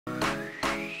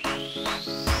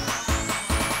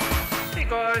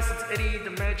Eddie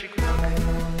the Magic Monk.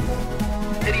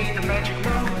 Eddie the Magic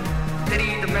Monk.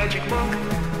 Eddie the Magic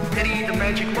Monk. Eddie the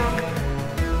Magic Monk.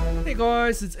 Hey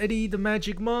guys, it's Eddie the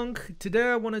Magic Monk. Today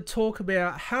I want to talk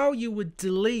about how you would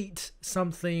delete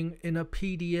something in a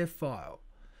PDF file.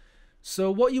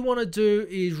 So what you want to do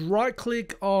is right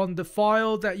click on the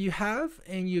file that you have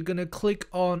and you're going to click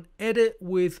on Edit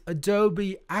with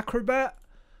Adobe Acrobat.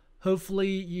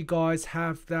 Hopefully you guys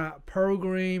have that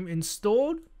program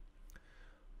installed.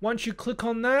 Once you click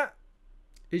on that,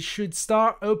 it should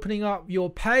start opening up your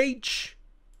page.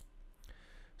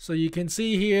 So you can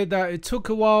see here that it took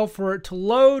a while for it to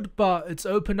load, but it's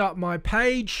opened up my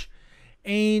page.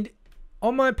 And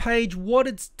on my page, what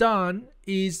it's done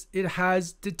is it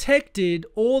has detected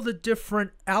all the different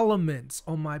elements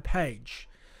on my page.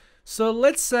 So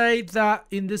let's say that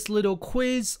in this little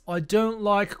quiz, I don't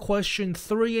like question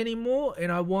 3 anymore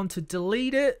and I want to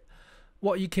delete it.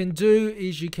 What you can do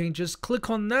is you can just click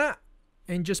on that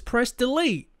and just press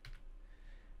delete.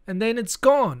 And then it's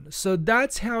gone. So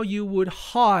that's how you would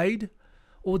hide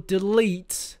or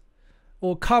delete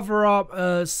or cover up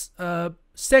a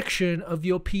section of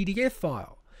your PDF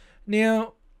file.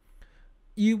 Now,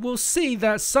 you will see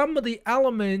that some of the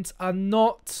elements are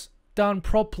not done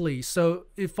properly. So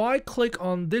if I click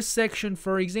on this section,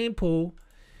 for example,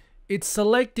 it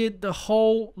selected the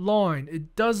whole line.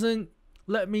 It doesn't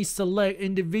let me select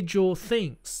individual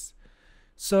things.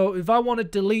 So if I want to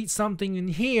delete something in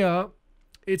here,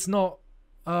 it's not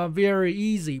very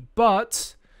easy.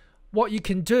 But what you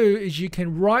can do is you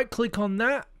can right click on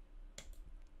that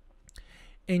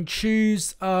and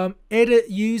choose edit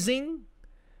using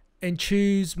and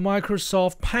choose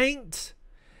Microsoft Paint,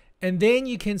 and then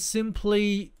you can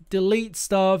simply delete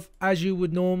stuff as you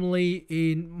would normally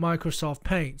in Microsoft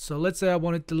Paint. So let's say I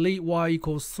want to delete y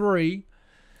equals 3,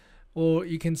 or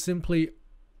you can simply,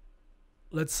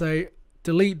 let's say,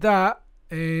 delete that,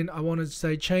 and I want to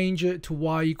say change it to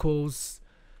y equals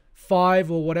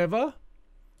 5 or whatever.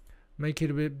 Make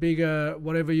it a bit bigger,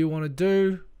 whatever you want to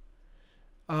do.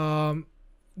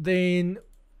 Then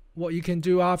what you can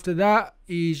do after that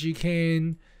is you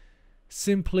can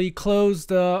simply close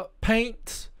the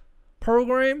Paint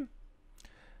program,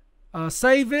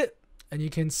 save it, and you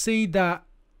can see that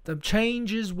the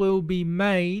changes will be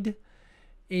made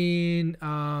in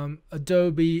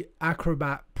Adobe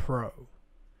Acrobat Pro.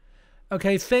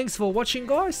 Okay, thanks for watching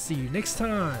guys. See you next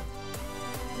time.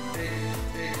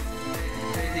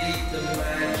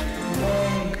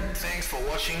 Thanks for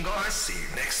watching guys. See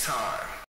you next time.